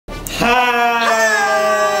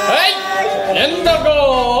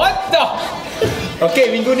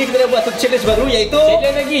Okey, minggu ni kita dah buat satu challenge baru iaitu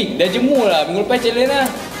challenge lagi. Dah jemur lah. Minggu lepas challenge lah.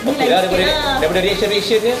 Okey lah, daripada reaction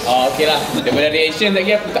dia. Okey lah. Daripada reaction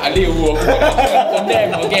lagi aku tak boleh aku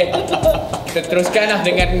condemn. Okey. Kita teruskan lah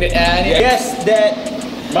dengan ni. Yes, that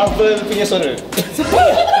Marvel punya suara.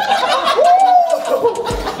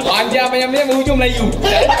 Panjang berhujung Melayu.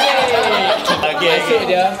 Okey, masuk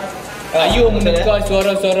je. Ayu menukar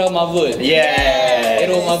suara-suara Marvel. Yeah.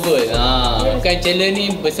 Hero Marvel. Bukan challenge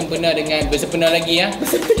ni bersempena lagi bersempena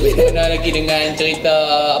lagi dengan cerita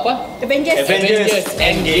apa? Avengers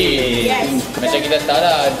Endgame. Yes. Macam kita tahu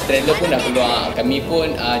lah, trailer pun dah keluar. Kami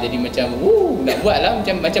pun jadi macam nak buat lah,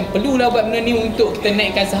 macam perlulah buat benda ni untuk kita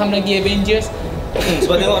naikkan saham lagi Avengers.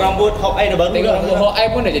 Sebab tengok rambut Hawkeye dah baru. Tengok rambut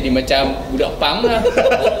Hawkeye pun dah jadi macam budak punk lah.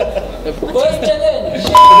 First challenge.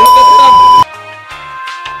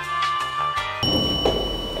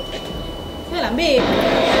 Ambil.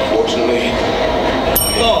 Fortunately,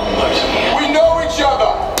 Thor. we know each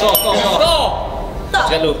other. Thor.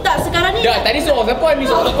 Tak, sekarang ni. Dah, tadi suruh siapa ni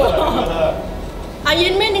suruh siapa?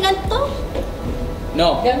 Iron Man dengan Thor.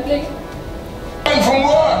 No. Gameplay. And from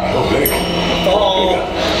work. Thor.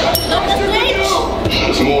 Doctor Strange.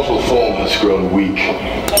 His mortal form has grown weak.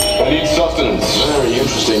 I need sustenance. Very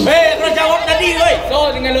interesting. Kau dah jawab tadi weh.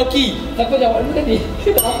 Thor dengan Loki. Siapa jawab dulu tadi?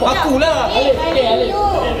 Akulah. Alif.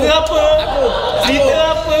 Apa?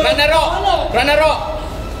 Cerita apa?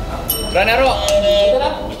 Ragnarok.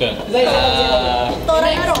 Betul. Thor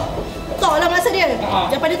Ragnarok. Thor lah masa dia.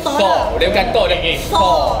 Daripada Thor lah. Dia bukan Thor lagi.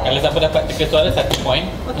 Thor. Kalau siapa dapat teka soalan 1 point.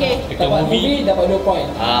 Okey. Teka movie dapat 2 point.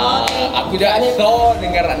 Aku dah Thor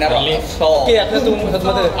dengan Ragnarok. Thor. Okey, aku satu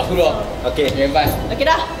mata. Aku dua. Okey. Bebas. Okey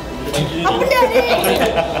dah. Apa benda ni?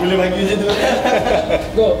 Boleh bagi macam tu.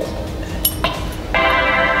 Go.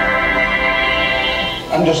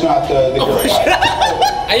 I'm just not the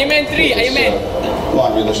Iron Man 3.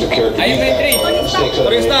 non-realistic character. Iron Man 3.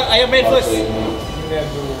 Tony Stark, Iron Man first.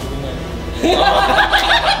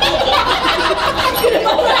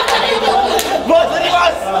 Bos, tadi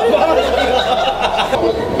bos.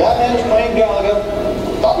 Batman is playing Galaga.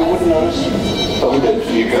 Thought we wouldn't notice, but we did.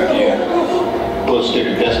 You got Let's stick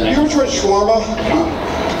a destination. You tried shawarma?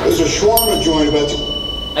 There's a shawarma joint about to...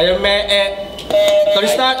 Iron Man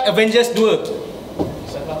Tony Stark, Avengers 2.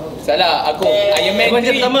 Salah, aku Iron Man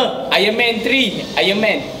 3. Iron Man 3. Iron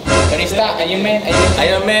Man. Tony Stark, Iron Man.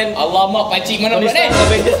 Alamak, pakcik mana Tony pula ni? Stark,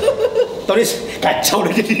 Avengers. Tony kacau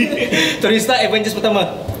dah jadi. Tony Stark, Avengers pertama.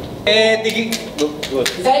 3,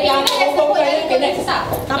 2. Saya sebut yang kena susah.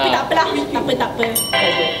 Tapi tak apalah. Tak apa.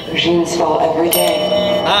 Regimes fall every day.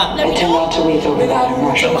 I tend not to weave over that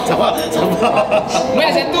emotion. Sabar.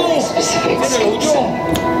 Mana satu? Specific escapes.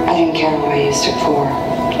 I didn't care who I used it for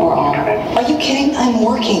or on. Are you kidding? I'm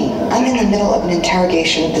working. I'm in the middle of an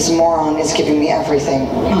interrogation. This moron is giving me everything.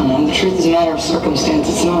 No, the truth is a matter of circumstance.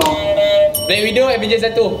 It's not all. Black Widow Avengers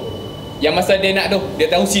 1. Yang masa dia nak tu, dia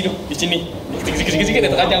tahu si tu di sini. Sikit-sikit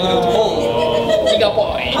dia terkadang tu. Oh. 3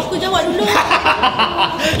 point. Aku jawab dulu.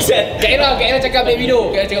 Kak Irah cakap Black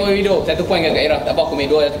Widow. 1 point kan Kak Irah. Tak apa, aku main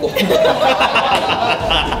 2 dah cukup.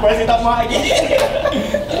 Masih tambah lagi.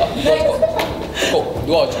 Cukup.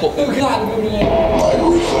 2 cukup. My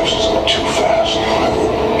reflexes are too fast. I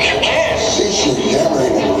will catch it. They should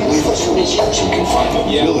yammering and relieve us from this and confinement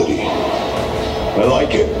ability. I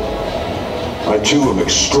like it. I too am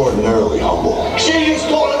extraordinarily humble. She has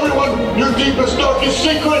told everyone your deepest, darkest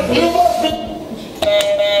secret. You must be.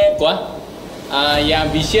 Yang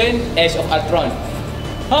Vision, Age of Ultron.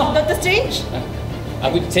 Doctor Strange.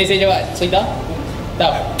 Saya jawab cerita.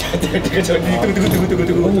 Tak. Tunggu.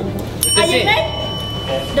 Iron Man.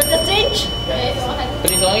 Doctor Strange.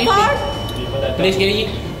 Pilih seorang lagi. Thor. Pilih sekali lagi.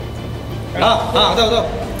 Tahu.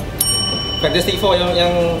 Fantastic Four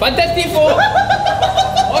yang Fantastic Four.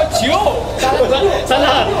 Oh, Cio.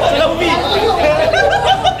 salah movie.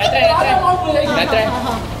 Nak try.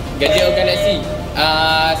 Guardian of Galaxy.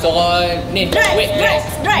 Seorang ni. Drive.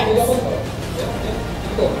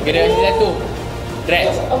 Guardian of Galaxy 1. Drax.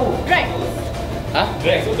 Ha?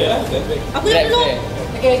 Drax betul lah. Aku dah dulu.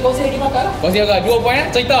 Okey, kongsi lagi makan lah. Kongsi lagi 2 point lah,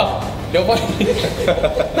 cerita. 2 point.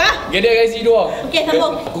 Guardian of Galaxy 2. Okey,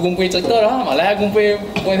 sambung. Aku kumpul cerita lah, malah aku kumpul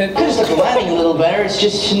point 1. Just look aligning a little better. It's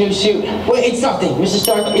just a new suit. Wait, it's nothing, Mr.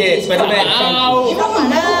 Stark. Okay, Spider-Man.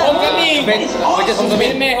 Homecoming.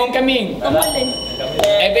 Homecoming.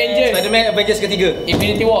 Avengers. Spider-Man Avengers ketiga.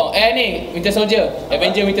 Infinity War. Ni Winter Soldier.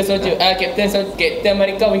 Avengers Winter Soldier. Captain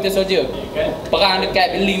America Winter Soldier. Perang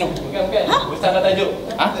dekat Berlin tu. Bukan. Salah tajuk.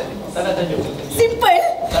 Salah tajuk. Simple.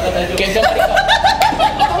 Salah tajuk. Captain America.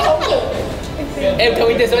 Bukan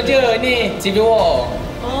Winter Soldier ni. Civil War.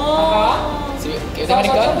 Oh. Captain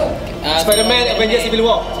America. Spider-Man Avengers Civil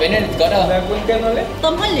War. Spider-Man kau dah.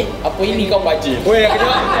 Tom Holland. Apa ini kau baca? Weh, aku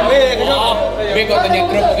jawab. Weh kau tanya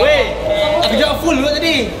grup. Weh, aku jawab full juga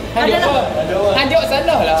tadi. Han jawab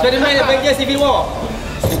salah lah. Spider-Man Avengers Civil War.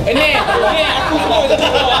 Ini aku sebut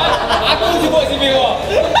Civil War. Aku sebut Civil War.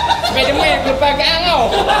 Spider-Man kelupaan kau.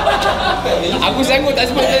 Aku sanggup tak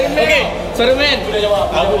sebut Spider-Man. Okey, Spider-Man.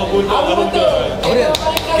 Aku betul. Apa dia?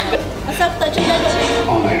 Asal aku tak cakap.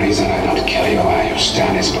 Only reason I don't kill you where you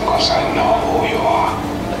stand is because I know who you are.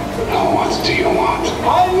 Now what do you want?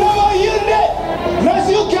 I never hear that! As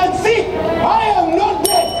you can see, I am not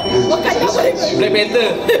dead! Black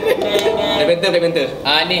Panther.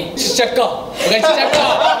 Ni Cicaka. Bukan Cicaka.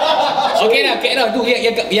 Okey dah, tu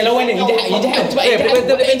yang lawan dia. Yang jahat. Cepat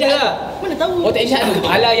Black Panther lah. Mana tahu? Oh tak jahat tu.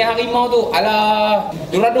 Ala yang harimau tu. Ala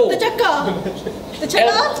Dorado. Tercakap.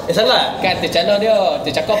 Tercakap? Salah. Kan tercala dia.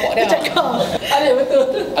 Tercakap pok dia. Tercakap. Ada betul.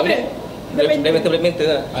 Apa dia? Black Panther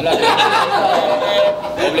lah. Alah.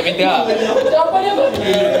 Oh Black Panther lah. Apa dia?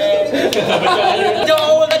 Jawab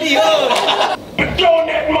awal tadi ke? You're throwing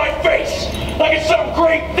that in my face like it's some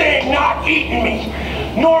great thing, not eating me.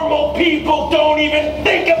 Normal people don't even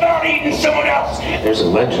think about eating someone else. There's a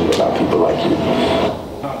legend about people like you.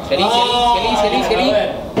 Sekali.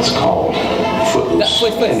 It's called Footloose.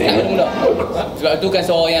 First. Tak mula. Sebab tu kan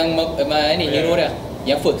seorang yang ni hero dia.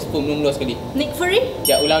 Yang first pun mula sekali. Nick Fury?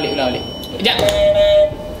 Sekejap, ulang balik. Sekejap.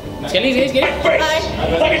 Sekali. Face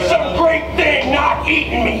like it's some great thing, not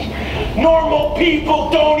eating me. Normal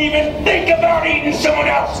people don't even think about eating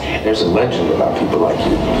someone else. There's a legend about people like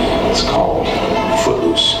you. It's called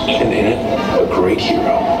Footloose. And in it, a great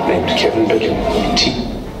hero named Kevin Bacon.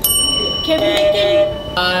 Kevin Bacon.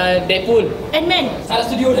 Deadpool. Ant-Man. Salah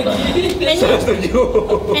studio lagi.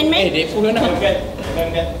 Ant-Man. Deadpool kan.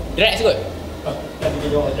 Drax kot.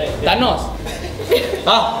 Thanos.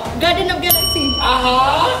 Guardian of Galaxy.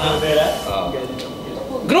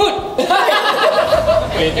 Groot.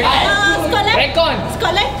 Scotland. Recon.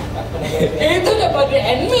 Scotland. Itu daripada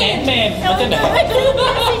Ant-Man. Macam dah. Guardian of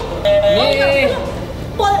Galaxy. Ni.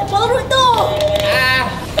 Paul Rudd tu.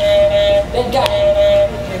 Edgar.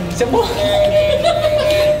 Semua.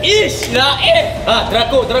 Ish lah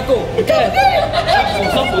Draco. Bukan.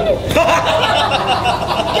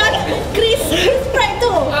 Kan Chris Pratt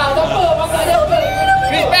tu. Siapa? Masak dia apa?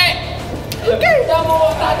 Chris Pratt. Bukan. Tak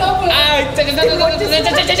ada apa.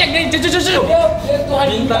 Dia Tuhan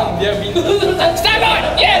bintang. Dia bintang. Star-Lord.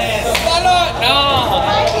 Yes. Star-Lord.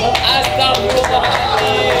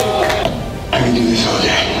 Astagfirullahaladzim. I can do this all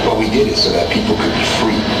day. What we did it so that people could be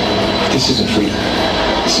free. This isn't freedom.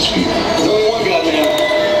 This is fear. There's only one guy now.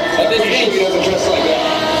 Doctor Strange. He doesn't dress like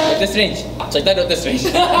that. Doctor Strange. Cerita Doctor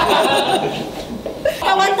Strange.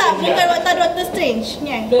 Bukan watak Doctor Strange.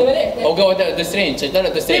 Yang. Oh, bukan watak Doctor Strange. Cerita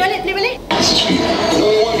Doctor Strange. Play balik. This is fear. There's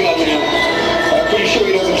only one guy now. I'm pretty sure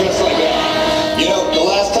he doesn't dress like that. You know, the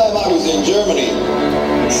last time I was in Germany,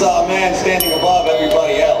 I saw a man standing above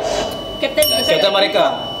everybody else. Captain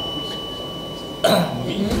America.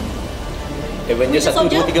 Avengers 1,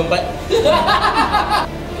 2, 3, 4.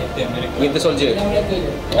 Winter Soldier.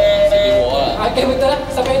 Civil War lah. Betul lah.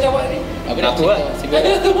 Siapa yang jawab ni? Apa dia? Aku lah. Civil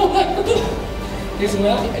War. Dia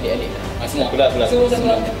semua. Adik-adik. Semua.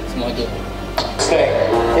 Semua tu.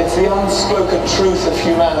 It's the unspoken truth of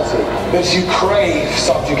humanity that you crave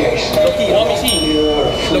subjugation. War Machine.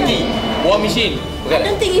 War Machine. I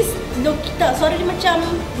don't think it's Loki tak. Suara dia macam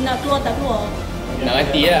nak keluar tak keluar. Nak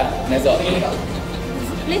mati lah. Nizal.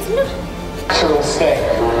 Play semua. State.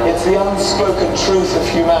 It's the unspoken truth of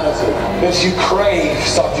humanity that you crave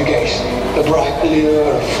subjugation. The bright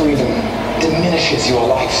lure of freedom diminishes your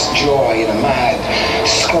life's joy in a mad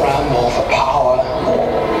scramble for power, for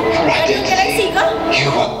Guardian of Galaxy identity. kah?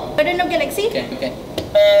 You are Guardian of Galaxy? Bukan.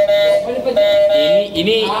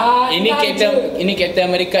 Ini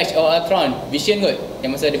Captain America Age of Ultron. Vision kot.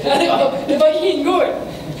 Yang masa dia pukul. Dia bagi hint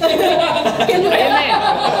kot.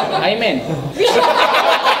 Iron Man. Vision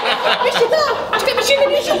lah. Cakap Vision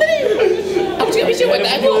tadi. Aku cakap Vision buat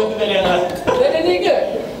tak ada. Dia ada ni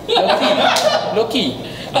ke? Loki.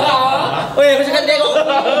 Oi, aku cakap tadi kau.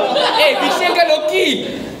 Vision kan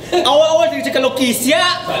Loki. Awal-awal dia cakap Loki,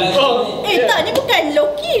 siap. Tak, ni bukan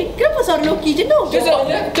Loki. Kenapa suara Loki je tu?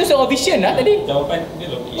 Tu seorang Vision lah tadi. Jawapan dia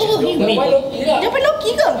Loki. Ni. Loki lah. Jawapan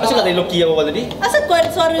Loki ke? Masa kata Loki awal tadi? Asal kau ada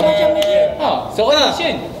suara macam Seorang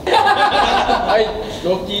Vision.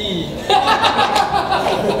 Loki.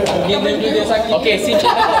 Okey,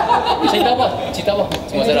 cerita apa?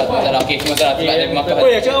 Semua salah. Okey, semua salah. Sebab dia makan.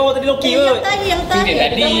 Oi, cakap awal tadi Loki ke? Yang tadi.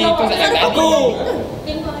 Tadi, tu soalan tadi. Aku.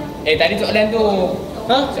 Tadi soalan tu.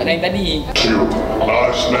 Soalan yang tadi. you.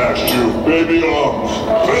 I smashed you, baby arms.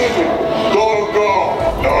 Baby, go.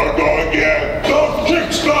 Now I'm going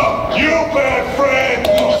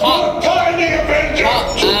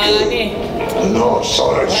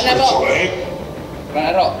thought I'd split some egg.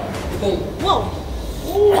 Perang rock. Wow.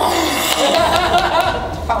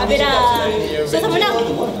 Habis dah. So sama menang.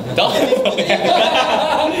 Tak.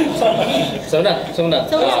 Sama menang. Sama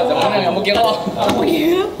menang dengan mungkin rock.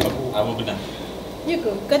 Apa benar? Ya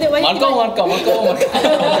ke? Kau tengok balik. Markah.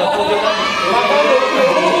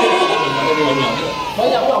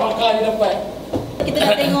 Banyak pula markah dia dapat. Kita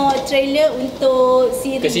nak tengok trailer untuk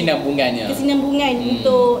siri Kesinambungannya.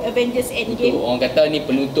 Untuk Avengers Endgame. Untuk orang kata ni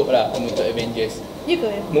penutup lah, penutup Avengers. Ya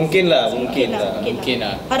ke? Mungkin lah. Mungkin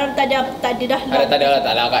lah. Harap tak ada dah. Ada tak ada lah,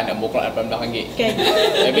 tak larat nak boklak RM18. Kan.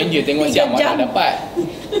 Avengers tengok 3 siap mana jam. dapat.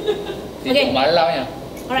 Tengok malaunya.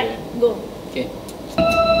 Alright, go. Okay.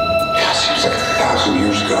 Yeah, seems like 1,000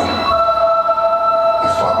 years ago. I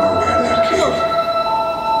fought my way out of that cave.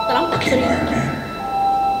 Tak nampak. Became Sorry. Iron Man.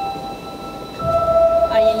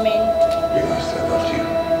 Iron Man. Realized I loved you.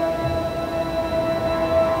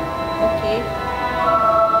 Okay.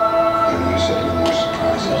 I know you said no more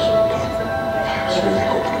surprises, but I was really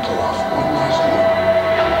hoping to pull off one last one.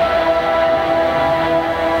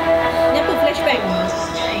 Ni apa flashback?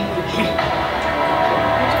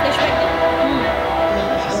 Macam flashback tu?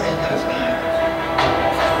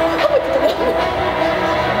 Apa tu tak tahu?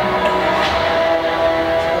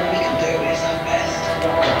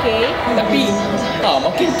 Okay. Tapi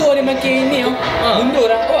makin tua dia makin ini mundur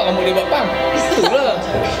lah. Awak kamu dia buat pam. Itulah.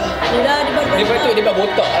 Dah dia buat Dia patut dia buat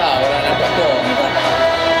botak lah orang nampak tua.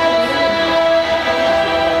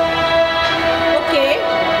 Okay.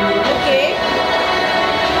 Ni masih.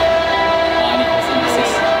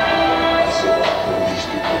 I saw all these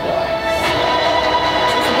people die.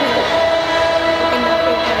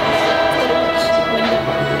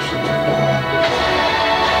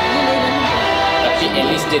 Tapi at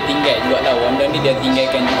least dia tinggal jugalah. Wanda ni dia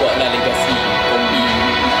tinggalkan jugalah legasi kombi.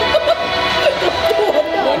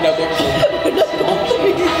 Wanda kombi.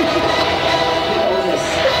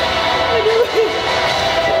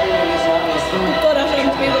 Kau dah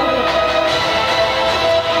sampai berapa?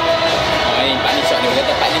 Ni Pak ni shot dia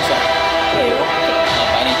kata Pak ni shot.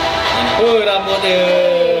 Pak ni. Oh, rambut dia.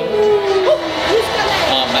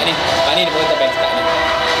 Pak ni dia kata best Pak ni.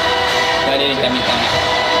 Dah dia ni kami tangan.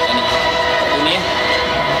 Ni.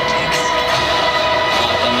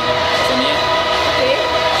 Satu ni ya. Sini. Sini ya. Okay.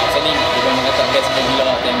 Sini dia pun kata best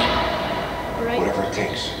gila time ni. Alright. Whatever it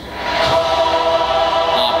takes.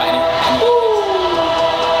 Pak ni.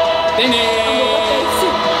 Sini.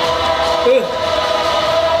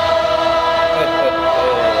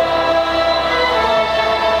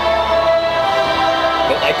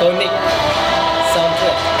 The iconic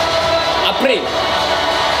soundtrack. April.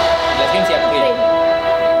 Jelaskan si April.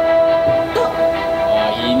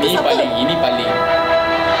 Ini paling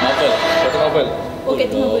Marvel. Captain Marvel. Oh,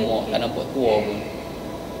 Captain Marvel. Tak nampak tua pun.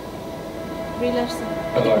 Brie Larson.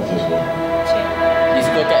 I like this one. Check. Dia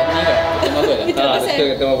suka kat ni kan? Captain Marvel lah. Itu pasal. Suka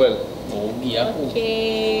Captain Marvel. Rugi aku.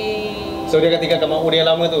 Okay. So dia akan tinggalkan mak dia yang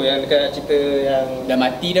lama tu, yang dekat cerita yang Dah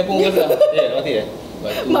mati dah pun kata. ya, dah mati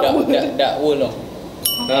Lepas tu dah world tau.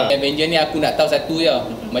 Avenger ni aku nak tahu satu je.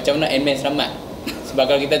 Macam mana Ant-Man selamat. Sebab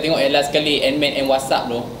kalau kita tengok yang last kali Ant-Man and WhatsApp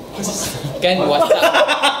tu. Kan WhatsApp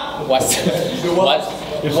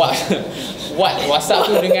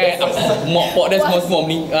tu dengan mok dia semua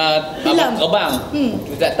terbang.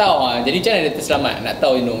 Kita tak tahu jadi macam mana dia terselamat. Nak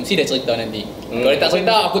tahu mesti dia cerita nanti. Kalau dia tak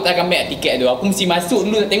cerita aku tak akan bayar tiket tu. Aku mesti masuk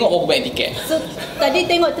dulu tengok baru aku bayar tiket. So tadi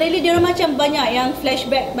tengok trailer dia orang macam banyak yang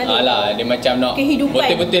flashback balik. Alah dia macam nak kehidupan.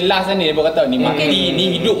 betul-betul last ni dia baru kata ni mati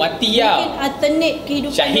ni hidup mati lah. Mungkin alternate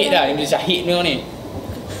kehidupan. Syahid dah dia syahid ni orang ni.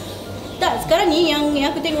 Tak, sekarang ni yang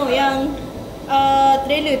aku tengok yang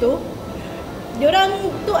trailer tu diorang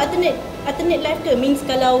tu alternate life ke? Means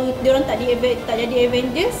kalau diorang tak jadi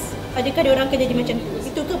Avengers, adakah diorang akan jadi macam tu?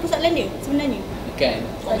 Itu ke persoalan dia sebenarnya? Bukan.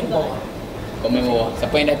 Tak juga. Komen bawah.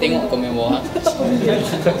 Siapa yang dah tengok komen bawah.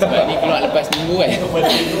 Sebab ni keluar lepas minggu kan.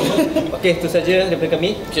 Okey, itu saja daripada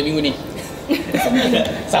kami. Macam minggu ni.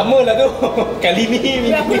 Sama lah tu. Kali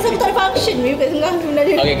ni Ya, aku rasa aku tak ada function ni kat tengah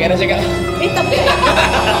sebenarnya. Okey, Kak Ira cakap. Tak boleh.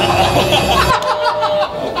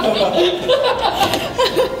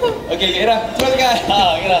 Okey, Kak Ira. Cuba cakap.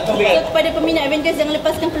 Kak Ira. So, kepada peminat Avengers, jangan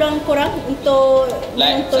lepaskan peluang korang untuk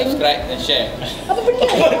Like, menonton. subscribe dan share. Apa benda?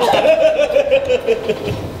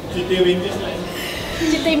 Cerita Avengers lah.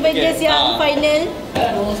 Cerita Avengers yang final.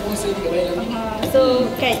 Orang sponsor juga bayar lagi. So,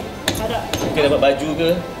 kan, harap. Mungkin dapat baju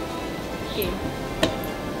ke, Okay.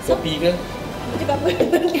 kopi ke. Aku cakap apa?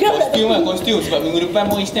 Kostum sebab minggu depan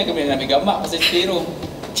Morris ni akan nak ambil gambar pasal cerita tu.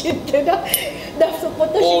 Cerita dah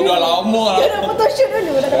photoshoot. Oh, dah lama lah. Dah photoshoot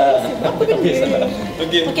dulu. Dah apa benda?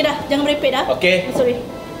 Okey. Okey dah, jangan merepek dah. Okey. Sorry.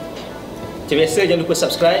 Macam biasa, jangan lupa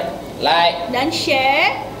subscribe, like dan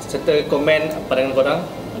share serta komen pandangan korang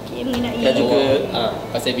okey mengenai dan juga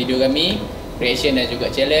pasal video kami, reaction dan juga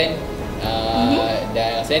challenge.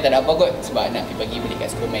 Dan rasanya tak ada apa kot sebab nak pergi bagi beli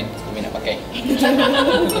kat komen nak pakai.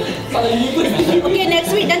 okey,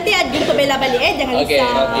 next week nanti ada jumpa Bella balik jangan Okey,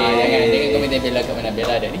 risau. jangan komen Bella kat mana.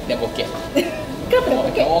 Bella ada ni dan poket. Kenapa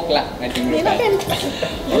poket? Kelak nanti Ni nak minggu kan.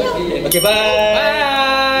 okey, bye.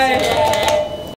 Bye.